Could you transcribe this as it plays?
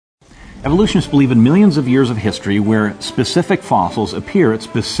Evolutionists believe in millions of years of history where specific fossils appear at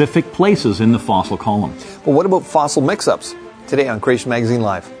specific places in the fossil column. Well, what about fossil mix-ups? Today on Creation Magazine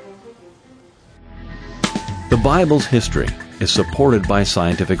Live. The Bible's history is supported by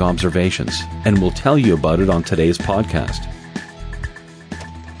scientific observations, and we'll tell you about it on today's podcast.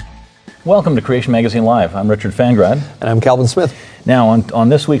 Welcome to Creation Magazine Live. I'm Richard Fangrad. And I'm Calvin Smith. Now, on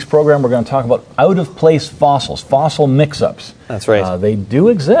this week's program, we're going to talk about out-of-place fossils, fossil mix-ups. That's right. They do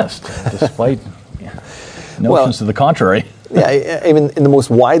exist, despite notions to the contrary. Yeah, even in the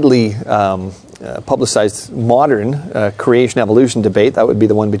most widely publicized modern creation-evolution debate, that would be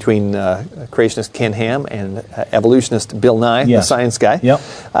the one between creationist Ken Ham and evolutionist Bill Nye, the science guy. Yep.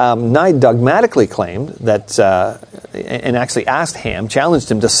 Nye dogmatically claimed that, and actually asked Ham, challenged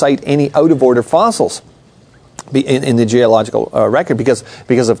him to cite any out-of-order fossils in the geological record, because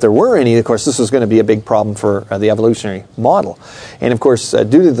if there were any, of course, this was going to be a big problem for the evolutionary model. And of course,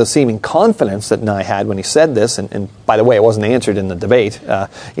 due to the seeming confidence that Nye had when he said this, and by the way, it wasn't answered in the debate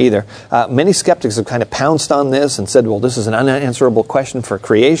either, many skeptics have kind of pounced on this and said, well, this is an unanswerable question for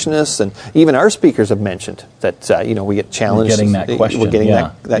creationists, and even our speakers have mentioned that, we get challenged. We're getting that question. We're getting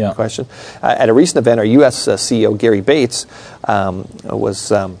that question. At a recent event, our U.S. CEO, Gary Bates,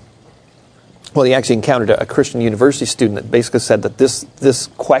 was... Well, he actually encountered a Christian university student that basically said that this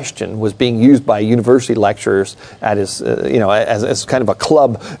question was being used by university lecturers at his, as kind of a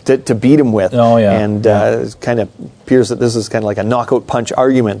club to beat him with. Oh, yeah. And it kind of appears that this is kind of like a knockout punch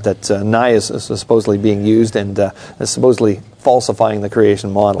argument that Nye is supposedly being used and is supposedly falsifying the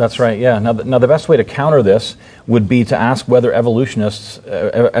creation model. That's right, yeah. Now the best way to counter this would be to ask whether evolution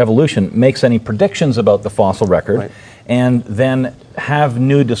makes any predictions about the fossil record, right, and then have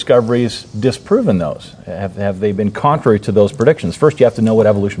new discoveries disproven those. Have they been contrary to those predictions? First, you have to know what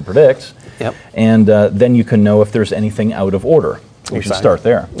evolution predicts, and then you can know if there's anything out of order. We should start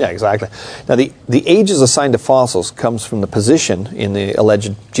there. Yeah, exactly. Now, the ages assigned to fossils comes from the position in the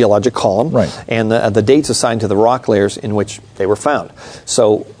alleged geologic column, right, and the dates assigned to the rock layers in which they were found.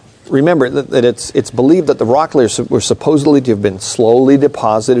 So remember that it's believed that the rock layers were supposedly to have been slowly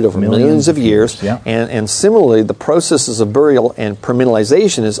deposited over millions of years, and similarly, the processes of burial and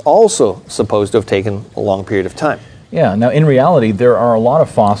permineralization is also supposed to have taken a long period of time. Yeah, now in reality, there are a lot of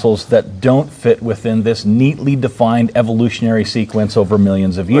fossils that don't fit within this neatly defined evolutionary sequence over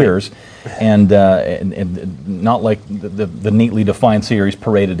millions of years, right, and not like the neatly defined series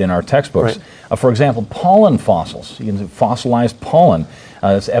paraded in our textbooks. Right. For example, pollen fossils, fossilized pollen,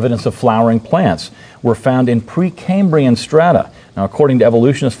 as evidence of flowering plants, were found in Precambrian strata. Now, according to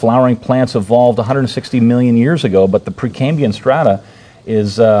evolutionists, flowering plants evolved 160 million years ago, but the Precambrian strata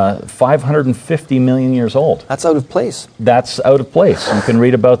is 550 million years old. That's out of place. That's out of place. You can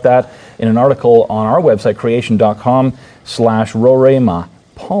read about that in an article on our website, creation.com/Rorema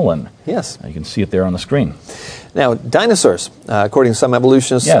pollen. Yes. You can see it there on the screen. Now, dinosaurs, according to some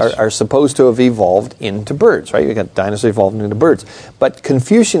evolutionists, are supposed to have evolved into birds, right? You've got dinosaurs evolving into birds. But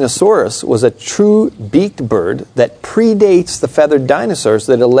Confucianosaurus was a true beaked bird that predates the feathered dinosaurs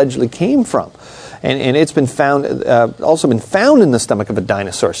that it allegedly came from. And it's been found, also been found in the stomach of a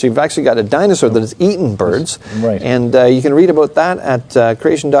dinosaur. So you've actually got a dinosaur that has eaten birds. Right. And you can read about that at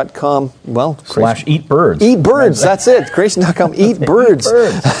creation.com. Well, /eat birds. Eat birds, that's it. Creation.com, eat birds. Eat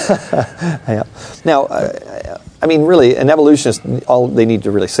birds. Yeah. Now, I mean, really, an evolutionist, all they need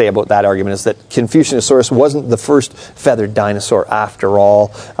to really say about that argument is that Confucianosaurus wasn't the first feathered dinosaur after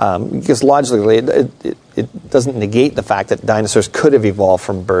all, because logically it doesn't negate the fact that dinosaurs could have evolved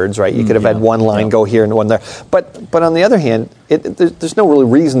from birds, right? You could have had one line go here and one there. But on the other hand, there's no real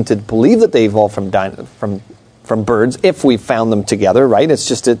reason to believe that they evolved from birds if we found them together, right? It's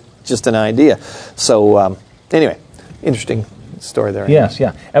just an idea. So anyway, interesting story there. Yes,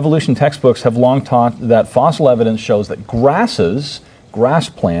 yeah. Evolution textbooks have long taught that fossil evidence shows that grass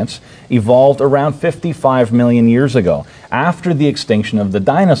plants evolved around 55 million years ago, after the extinction of the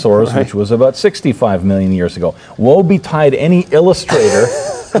dinosaurs, which was about 65 million years ago. Woe betide any illustrator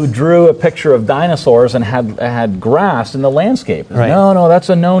who drew a picture of dinosaurs and had grass in the landscape. Right. No, that's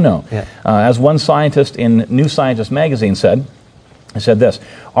a no-no. Yeah. As one scientist in New Scientist magazine said this: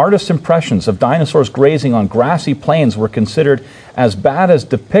 artists' impressions of dinosaurs grazing on grassy plains were considered as bad as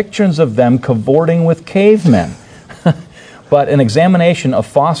depictions of them cavorting with cavemen. But an examination of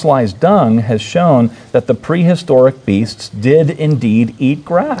fossilized dung has shown that the prehistoric beasts did indeed eat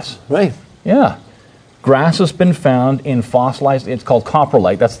grass. Right. Yeah. Grass has been found in fossilized, it's called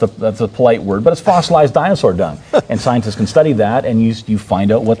coprolite, that's a polite word, but it's fossilized dinosaur dung. And scientists can study that, and you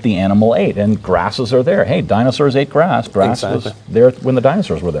find out what the animal ate, and grasses are there. Hey, dinosaurs ate grass. Grass was there when the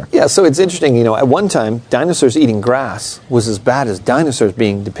dinosaurs were there. Yeah, so it's interesting, at one time, dinosaurs eating grass was as bad as dinosaurs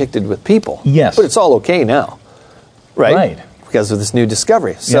being depicted with people. Yes. But it's all okay now, right? Right. Because of this new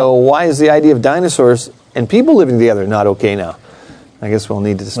discovery. So why is the idea of dinosaurs and people living together not okay now? I guess we'll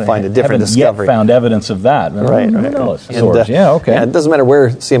need to find a different discovery. Yet found evidence of that. Right. Yeah, okay. Yeah, it doesn't matter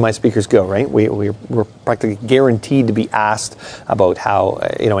where CMI speakers go, right? We're practically guaranteed to be asked about how,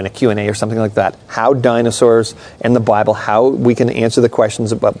 in a Q&A or something like that, how dinosaurs and the Bible, how we can answer the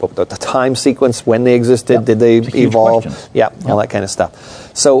questions about the time sequence, when they existed, did they evolve? All that kind of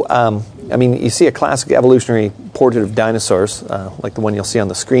stuff. So, you see a classic evolutionary portrait of dinosaurs, like the one you'll see on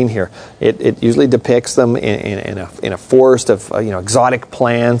the screen here. It usually depicts them in a forest of exotic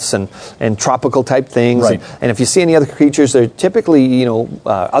plants and tropical type things. Right. And if you see any other creatures, they're typically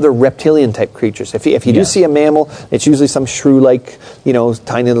other reptilian type creatures. If you do see a mammal, it's usually some shrew-like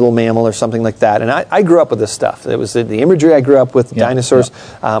tiny little mammal or something like that. And I grew up with this stuff. It was the imagery I grew up with. Dinosaurs.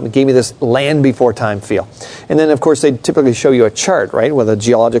 It gave me this land before time feel. And then of course they typically show you a chart, right, with a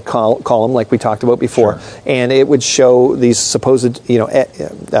geologic column like we talked about before, and it would show these supposed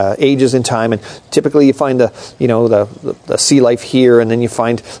ages in time. And typically you find the sea life here, and then you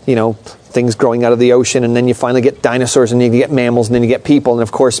find things growing out of the ocean, and then you finally get dinosaurs, and then you get mammals, and then you get people. And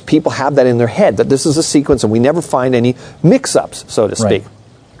of course people have that in their head, that this is a sequence, and we never find any mix-ups, so to speak.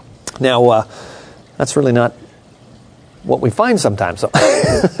 Now that's really not what we find sometimes.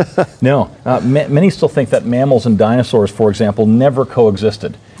 No. Many still think that mammals and dinosaurs, for example, never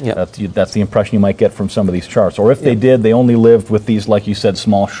coexisted. That's the impression you might get from some of these charts. Or if they did, they only lived with these, like you said,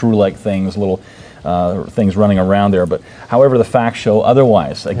 small shrew-like things, little things running around there. But however, the facts show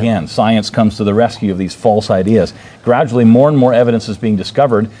otherwise. Again, science comes to the rescue of these false ideas. Gradually, more and more evidence is being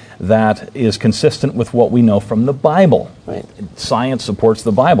discovered that is consistent with what we know from the Bible. Right. Science supports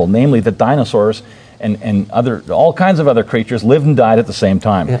the Bible, namely that dinosaurs and all kinds of other creatures lived and died at the same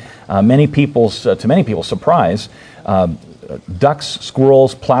time. To many people's surprise, ducks,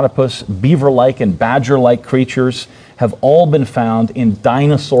 squirrels, platypus, beaver-like and badger-like creatures have all been found in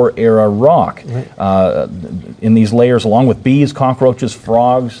dinosaur-era rock. In these layers, along with bees, cockroaches,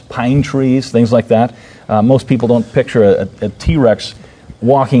 frogs, pine trees, things like that. Most people don't picture a T-Rex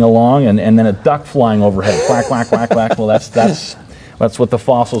walking along and then a duck flying overhead. Quack, quack, quack, quack. Well, that's what the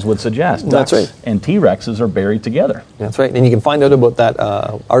fossils would suggest. Ducks and T-Rexes are buried together. That's right. And you can find out about that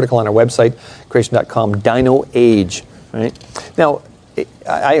article on our website, creation.com, Dino Age. Right? Now,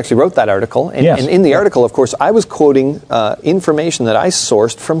 I actually wrote that article. And in the article, of course, I was quoting information that I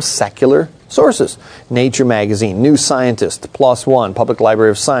sourced from secular sources. Nature Magazine, New Scientist, PLOS ONE, Public Library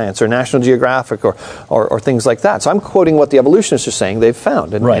of Science, or National Geographic, or things like that. So I'm quoting what the evolutionists are saying they've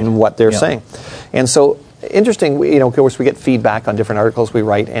found and what they're saying. And so, interesting, of course, we get feedback on different articles we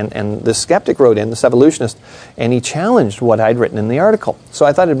write, and the skeptic wrote in, this evolutionist, and he challenged what I'd written in the article. So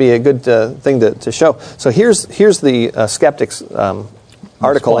I thought it'd be a good thing to show. So here's the skeptic's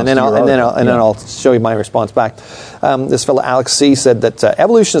article, and then I'll show you my response back. This fellow Alex C. said that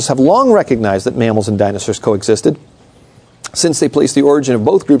evolutionists have long recognized that mammals and dinosaurs coexisted, since they placed the origin of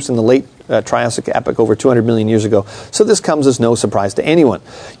both groups in the late Triassic epoch over 200 million years ago. So this comes as no surprise to anyone.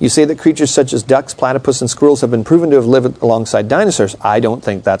 You say that creatures such as ducks, platypus, and squirrels have been proven to have lived alongside dinosaurs. I don't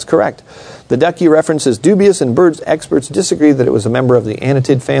think that's correct. The duck you reference is dubious, and birds experts disagree that it was a member of the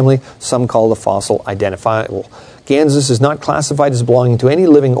Annatid family. Some call the fossil identifiable. Gansus is not classified as belonging to any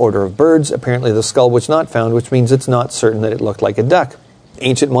living order of birds. Apparently the skull was not found, which means it's not certain that it looked like a duck.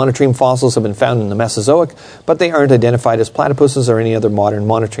 Ancient monotreme fossils have been found in the Mesozoic, but they aren't identified as platypuses or any other modern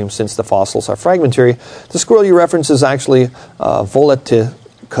monotreme since the fossils are fragmentary. The squirrel you reference is actually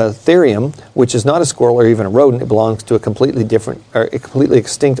Volaticotherium, which is not a squirrel or even a rodent. It belongs to a completely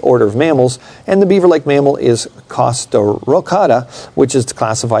extinct order of mammals. And the beaver-like mammal is Costorocata, which is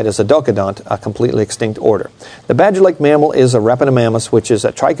classified as a docodont, a completely extinct order. The badger-like mammal is a Rapamammus, which is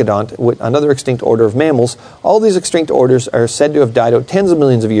a trichodont, another extinct order of mammals. All these extinct orders are said to have died out tens of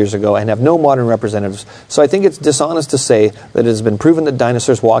millions of years ago and have no modern representatives. So I think it's dishonest to say that it has been proven that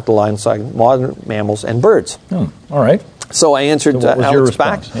dinosaurs walked alongside modern mammals and birds. All right. So I answered Alex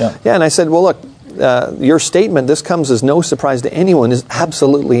back. And I said, well, look, your statement, this comes as no surprise to anyone, is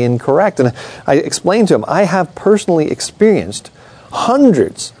absolutely incorrect. And I explained to him, I have personally experienced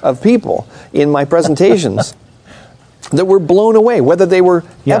hundreds of people in my presentations that were blown away, whether they were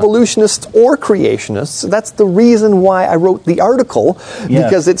evolutionists or creationists. That's the reason why I wrote the article,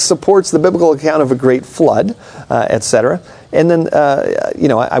 because it supports the biblical account of a great flood, etc. And then,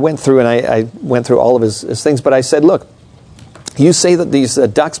 I went through and I went through all of his things, but I said, look, you say that these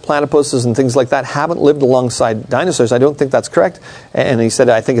ducks, platypuses, and things like that haven't lived alongside dinosaurs. I don't think that's correct. And he said,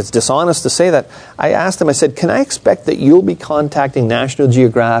 I think it's dishonest to say that. I asked him, I said, can I expect that you'll be contacting National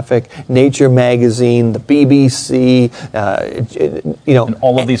Geographic, Nature Magazine, the BBC, and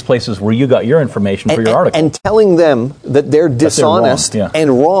all of these places where you got your information for your article. And telling them that they're dishonest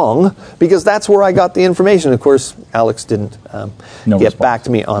and wrong, because that's where I got the information. Of course, Alex didn't get back to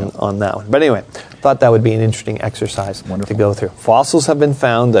me on that one. But anyway, thought that would be an interesting exercise to go through. Fossils have been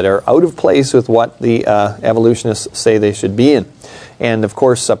found that are out of place with what the evolutionists say they should be in. And of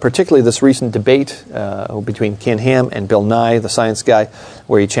course, particularly this recent debate between Ken Ham and Bill Nye, the science guy,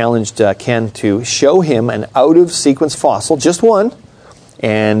 where he challenged Ken to show him an out-of-sequence fossil, just one,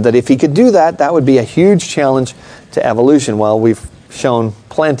 and that if he could do that, that would be a huge challenge to evolution. Well, we've shown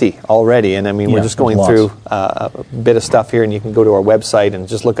plenty already, and I mean, we're just going through a bit of stuff here, and you can go to our website and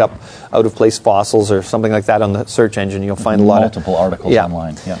just look up out-of-place fossils or something like that on the search engine. You'll find a lot of multiple articles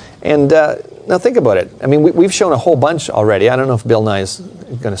online. Yeah. And now think about it. I mean, we've shown a whole bunch already. I don't know if Bill Nye is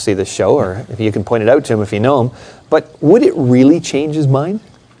going to see this show, or if you can point it out to him if you know him, but would it really change his mind?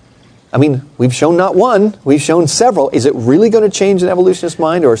 I mean, we've shown not one, we've shown several. Is it really going to change an evolutionist's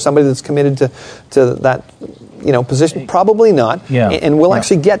mind, or somebody that's committed to that position? Probably not. Yeah. And we'll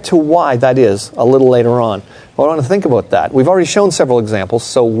actually get to why that is a little later on. But I want to think about that. We've already shown several examples,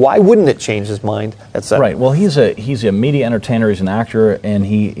 so why wouldn't it change his mind, etc.? Right. Well, he's a media entertainer, he's an actor, and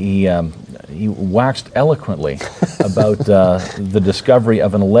he waxed eloquently about the discovery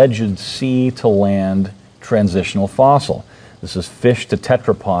of an alleged sea-to-land transitional fossil. This is fish to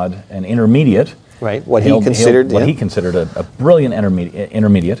tetrapod, an intermediate. Right. What he considered a brilliant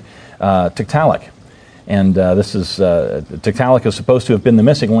intermediate, Tiktaalik. And this is Tiktaalik is supposed to have been the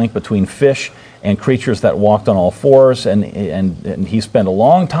missing link between fish and creatures that walked on all fours, and he spent a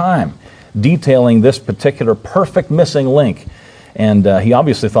long time detailing this particular perfect missing link. And he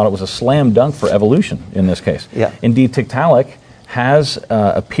obviously thought it was a slam dunk for evolution in this case. Yeah. Indeed, Tiktaalik has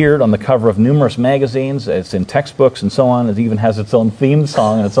appeared on the cover of numerous magazines. It's in textbooks and so on. It even has its own theme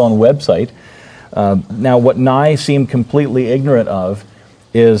song and its own website. Now, what Nye seemed completely ignorant of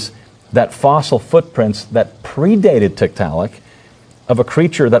is that fossil footprints that predated Tiktaalik of a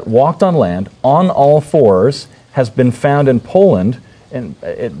creature that walked on land on all fours has been found in Poland, and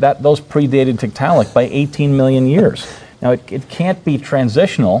those predated Tiktaalik by 18 million years. Now, it can't be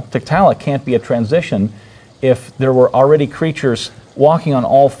transitional. Tiktaalik can't be a transition if there were already creatures walking on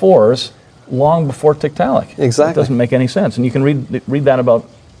all fours long before Tiktaalik. Exactly. It doesn't make any sense. And you can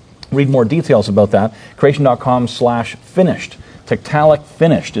read more details about that. Creation.com/finished. Tiktaalik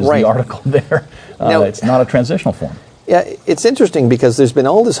finished is the article there. Now, it's not a transitional form. Yeah, it's interesting because there's been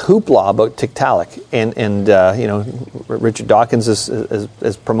all this hoopla about Tiktaalik, and Richard Dawkins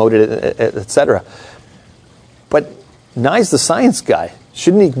has promoted it, etc. But Nye's the science guy.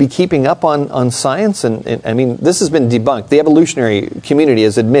 Shouldn't he be keeping up on science? And I mean, this has been debunked. The evolutionary community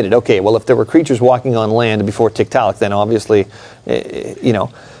has admitted, okay, well, if there were creatures walking on land before Tiktaalik, then obviously,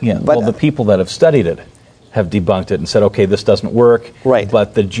 Yeah, but the people that have studied it have debunked it and said, okay, this doesn't work. Right.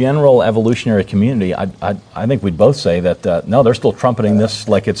 But the general evolutionary community, I think we'd both say that, no, they're still trumpeting this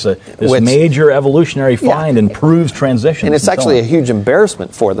like it's this major evolutionary find and proves transitions. And it's actually a huge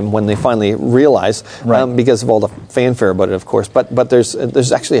embarrassment for them when they finally realize, because of all the fanfare about it, of course. But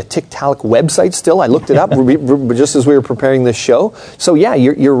there's actually a Tiktaalik website still. I looked it up just as we were preparing this show. So yeah,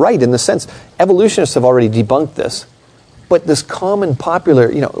 you're right in the sense. Evolutionists have already debunked this. But this common popular,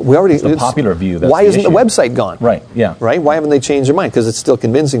 it's the popular view. That's why isn't the website gone? Right. Yeah. Right. Why haven't they changed their mind? Because it's still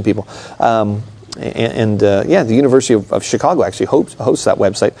convincing people. The University of Chicago actually hosts that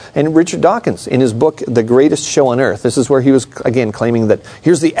website. And Richard Dawkins, in his book The Greatest Show on Earth, this is where he was again claiming that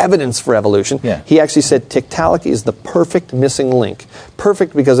here's the evidence for evolution. Yeah. He actually said Tiktaalik is the perfect missing link.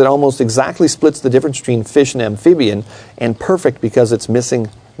 Perfect because it almost exactly splits the difference between fish and amphibian, and perfect because it's missing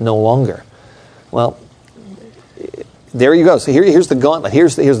no longer. Well, there you go. So here's the gauntlet.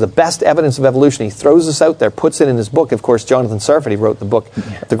 Here's the best evidence of evolution. He throws this out there, puts it in his book. Of course, Jonathan Sarfati wrote the book,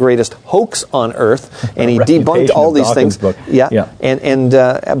 The Greatest Hoax on Earth, and he debunked all these things. Book. Yeah.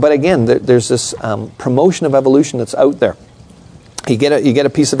 But again, there's this promotion of evolution that's out there. You get a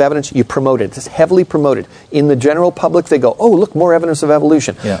piece of evidence, you promote it. It's heavily promoted. In the general public, they go, oh, look, more evidence of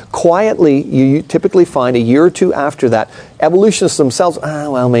evolution. Yeah. Quietly, you typically find a year or two after that, evolutionists themselves,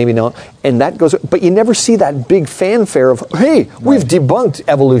 well, maybe not. And that goes, but you never see that big fanfare of, hey, we've debunked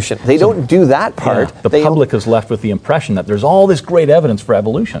evolution. They don't do that part. Yeah, the public is left with the impression that there's all this great evidence for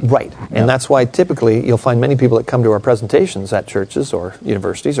evolution. Right. And that's why typically you'll find many people that come to our presentations at churches or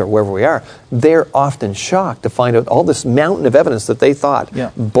universities or wherever we are, they're often shocked to find out all this mountain of evidence that they thought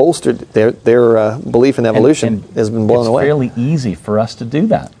bolstered their belief in evolution has been blown away. It's fairly easy for us to do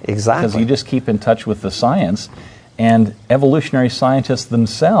that. Exactly. Because you just keep in touch with the science, and evolutionary scientists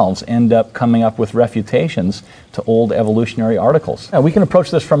themselves end up coming up with refutations to old evolutionary articles. Now, we can approach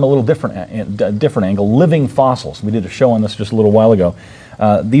this from a little different angle. Living fossils. We did a show on this just a little while ago.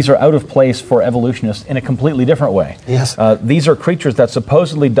 These are out of place for evolutionists in a completely different way. Yes. These are creatures that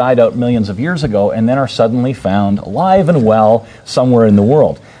supposedly died out millions of years ago and then are suddenly found alive and well somewhere in the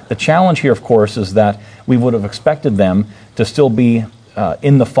world. The challenge here, of course, is that we would have expected them to still be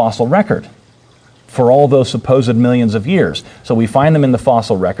in the fossil record for all those supposed millions of years. So we find them in the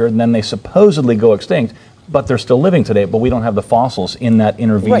fossil record, and then they supposedly go extinct, but they're still living today, but we don't have the fossils in that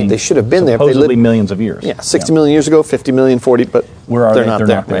intervening, right, they should have been there if they supposedly lived millions of years. Yeah, 60 million years ago, 50 million, 40, but where are they're they? not They're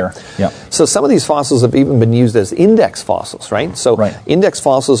there. not there. Right? Yeah. So some of these fossils have even been used as index fossils, right? So index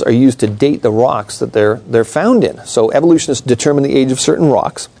fossils are used to date the rocks that they're found in. So evolutionists determine the age of certain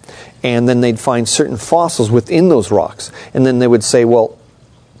rocks, and then they'd find certain fossils within those rocks. And then they would say, well,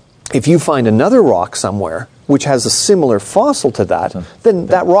 if you find another rock somewhere which has a similar fossil to that, then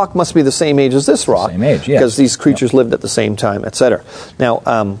that rock must be the same age as this rock. Same age, yes. Because these creatures lived at the same time, etc. Now,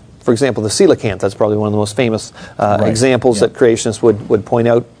 for example, the coelacanth, that's probably one of the most famous examples that creationists would point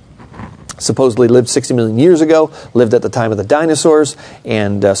out. Supposedly lived 60 million years ago, lived at the time of the dinosaurs,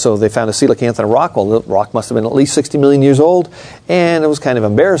 and so they found a coelacanth in a rock. Well, the rock must have been at least 60 million years old, and it was kind of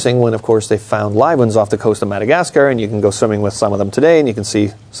embarrassing when, of course, they found live ones off the coast of Madagascar, and you can go swimming with some of them today, and you can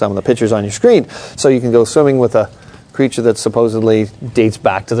see some of the pictures on your screen. So you can go swimming with a creature that supposedly dates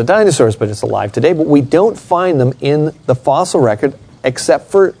back to the dinosaurs, but it's alive today. But we don't find them in the fossil record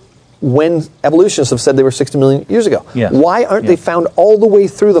except for when evolutionists have said they were 60 million years ago. Yes. Why aren't they found all the way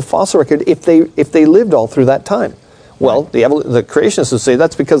through the fossil record if they lived all through that time? Well, the creationists would say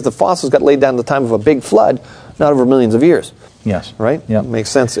that's because the fossils got laid down at the time of a big flood, not over millions of years. Yes. Right? Yeah.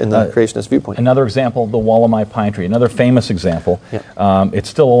 Makes sense in the creationist viewpoint. Another example, the Wollemi pine tree, another famous example. Yeah. It's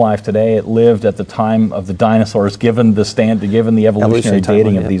still alive today. It lived at the time of the dinosaurs, given the evolutionary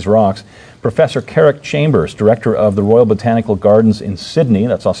dating of these rocks. Professor Carrick Chambers, director of the Royal Botanical Gardens in Sydney,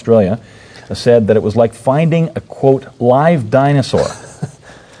 that's Australia, said that it was like finding a, quote, live dinosaur.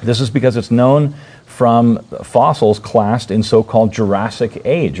 This is because it's known from fossils classed in so-called Jurassic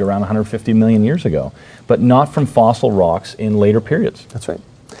age, around 150 million years ago, but not from fossil rocks in later periods. That's right.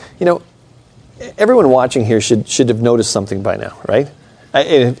 You know, everyone watching here should have noticed something by now, right?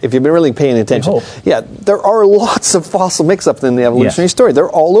 If you've been really paying attention. Yeah, there are lots of fossil mix-up in the evolutionary story. They're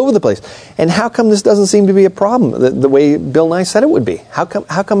all over the place. And how come this doesn't seem to be a problem the way Bill Nye said it would be? How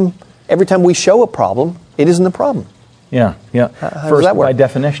come every time we show a problem, it isn't a problem? Yeah. How First, by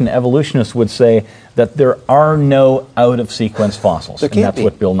definition, evolutionists would say that there are no out-of-sequence fossils. There can't and that's be.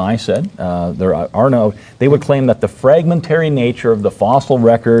 what Bill Nye said. There are no. They would claim that the fragmentary nature of the fossil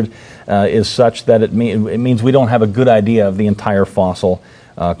record is such that it means we don't have a good idea of the entire fossil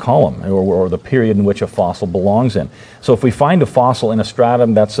column or the period in which a fossil belongs in. So if we find a fossil in a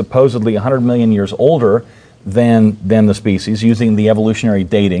stratum that's supposedly 100 million years older than the species, using the evolutionary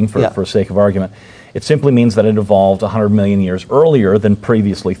dating for sake of argument, it simply means that it evolved 100 million years earlier than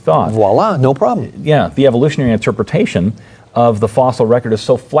previously thought. Voila, no problem. Yeah, the evolutionary interpretation of the fossil record is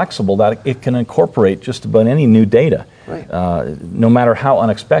so flexible that it can incorporate just about any new data, no matter how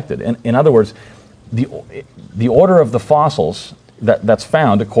unexpected. In other words, the order of the fossils that's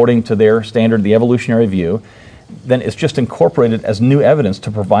found, according to their standard, the evolutionary view, then it's just incorporated as new evidence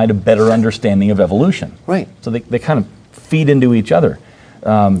to provide a better understanding of evolution. Right. So they kind of feed into each other.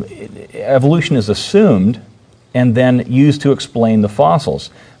 Evolution is assumed and then used to explain the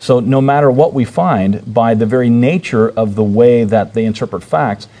fossils. So no matter what we find, by the very nature of the way that they interpret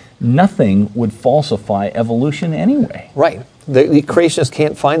facts, nothing would falsify evolution anyway. Right. The creationists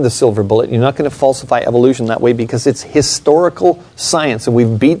can't find the silver bullet. You're not going to falsify evolution that way because it's historical science, and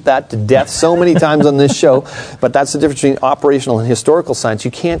we've beat that to death so many times on this show. But that's the difference between operational and historical science.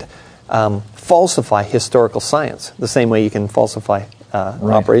 You can't falsify historical science the same way you can falsify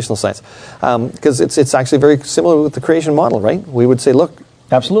operational science, because it's actually very similar with the creation model, right? We would say, look,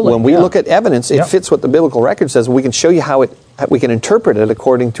 Absolutely. When we look at evidence, it fits what the biblical record says. We can show you how we can interpret it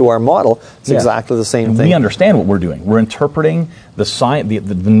according to our model. It's exactly the same thing. We understand what we're doing. We're interpreting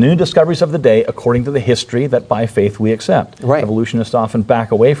the new discoveries of the day according to the history that by faith we accept. Right. Evolutionists often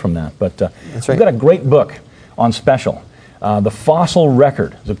back away from that. But That's right. we've got a great book on special. The Fossil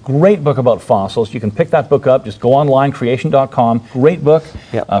Record. It's a great book about fossils. You can pick that book up. Just go online, creation.com. Great book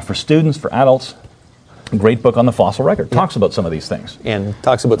for students, for adults. Great book on the fossil record. Talks about some of these things. And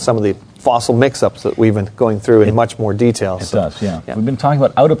talks about some of the fossil mix-ups that we've been going through in much more detail. It does, yeah. We've been talking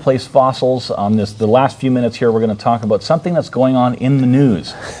about out-of-place fossils. On the last few minutes here, we're going to talk about something that's going on in the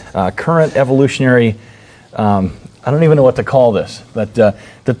news. Current evolutionary, I don't even know what to call this, but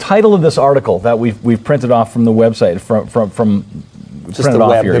the title of this article that we've printed off from the website, from just the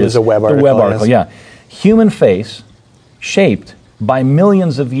web, it was a web article. The web article, yeah. Human face shaped by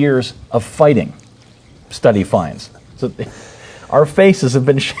millions of years of fighting. Study finds. So our faces have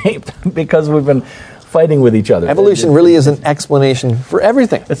been shaped because we've been fighting with each other. Evolution really is an explanation for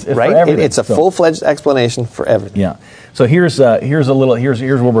everything, it's right? For everything. It's a full-fledged explanation for everything. Yeah. So here's where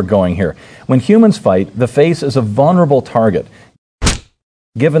we're going here. When humans fight, the face is a vulnerable target,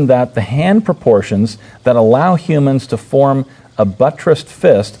 given that the hand proportions that allow humans to form a buttressed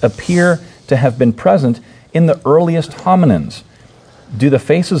fist appear to have been present in the earliest hominins. Do the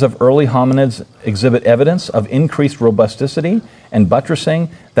faces of early hominids exhibit evidence of increased robusticity and buttressing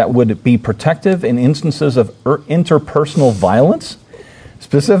that would be protective in instances of interpersonal violence?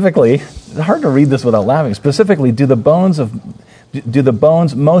 Specifically, it's hard to read this without laughing. Specifically, do the bones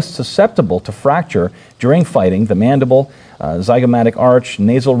most susceptible to fracture during fighting, the mandible, zygomatic arch,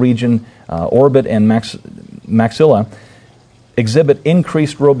 nasal region, orbit, and maxilla, exhibit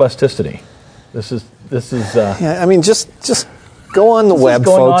increased robusticity? This is. Yeah, I mean, just go on the web,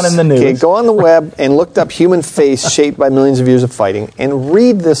 going folks. On in the news. Okay, go on the web and look up human face shaped by millions of years of fighting and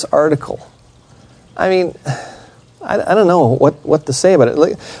read this article. I mean, I don't know what to say about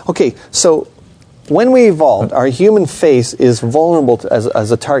it. Okay, so when we evolved, our human face is vulnerable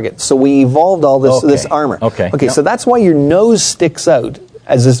as a target. So we evolved all this armor. Okay. So that's why your nose sticks out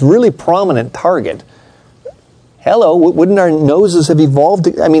as this really prominent target. Hello, wouldn't our noses have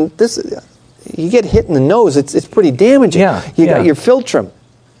evolved? I mean, you get hit in the nose, it's pretty damaging. You got your philtrum.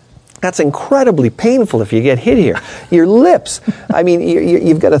 That's incredibly painful if you get hit here. Your lips, I mean,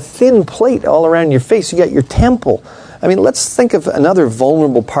 you've got a thin plate all around your face. You got your temple. I mean, let's think of another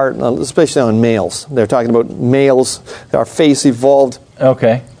vulnerable part, especially on males. They're talking about males, our face evolved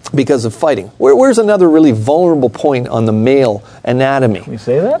because of fighting. Where's another really vulnerable point on the male anatomy? Can we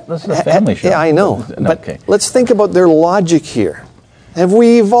say that? This is a family show. Yeah, I know. But let's think about their logic here. Have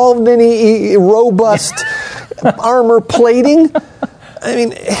we evolved any robust armor plating? I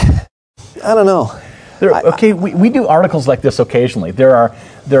mean, I don't know. We do articles like this occasionally. There are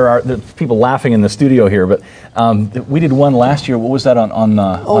people laughing in the studio here, but we did one last year. What was that on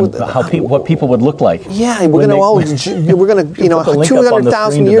what people would look like? Yeah, we're going to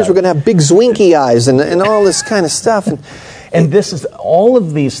 200,000 years. We're going to have big zwinky eyes and all this kind of stuff. And this is all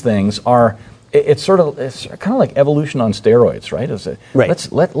of these things are. It's kind of like evolution on steroids, right?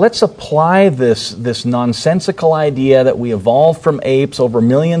 Right. Let's apply this nonsensical idea that we evolved from apes over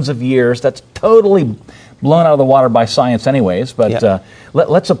millions of years. That's totally blown out of the water by science, anyways. But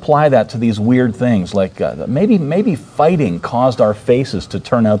let's apply that to these weird things, like maybe fighting caused our faces to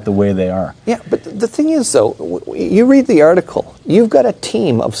turn out the way they are. Yeah, but the thing is, though, you read the article. You've got a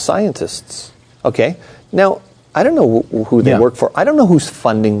team of scientists. Okay, now I don't know who they work for. I don't know who's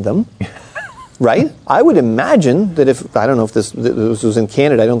funding them. Right? I would imagine that I don't know if this was in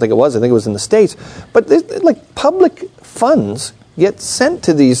Canada, I don't think it was, I think it was in the States, but like public funds get sent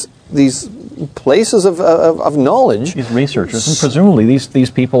to these places of knowledge. These researchers, and presumably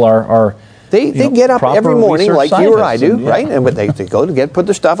these people are They get up every morning like you or I do, right? And but they go to put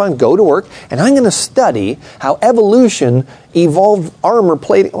their stuff on, go to work, and I'm going to study how evolution evolved armor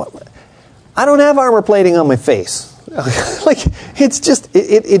plating. I don't have armor plating on my face. Like, it's just,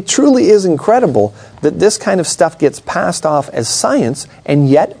 it truly is incredible that this kind of stuff gets passed off as science, and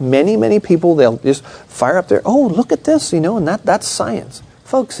yet many people, they'll just fire up their, oh, look at this, and that's science.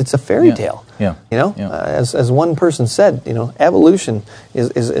 Folks, it's a fairy tale. Yeah. As one person said, evolution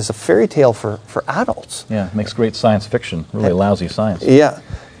is a fairy tale for adults. Yeah, it makes great science fiction, really lousy science. Yeah,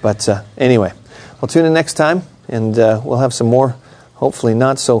 but anyway, we'll tune in next time, and we'll have some more, hopefully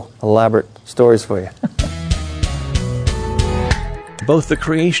not so elaborate stories for you. Both the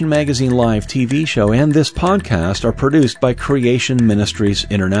Creation Magazine Live TV show and this podcast are produced by Creation Ministries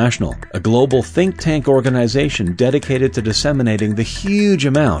International, a global think tank organization dedicated to disseminating the huge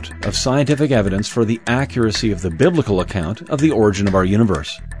amount of scientific evidence for the accuracy of the biblical account of the origin of our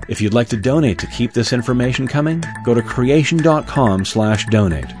universe. If you'd like to donate to keep this information coming, go to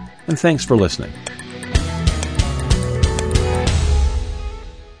creation.com/donate. And thanks for listening.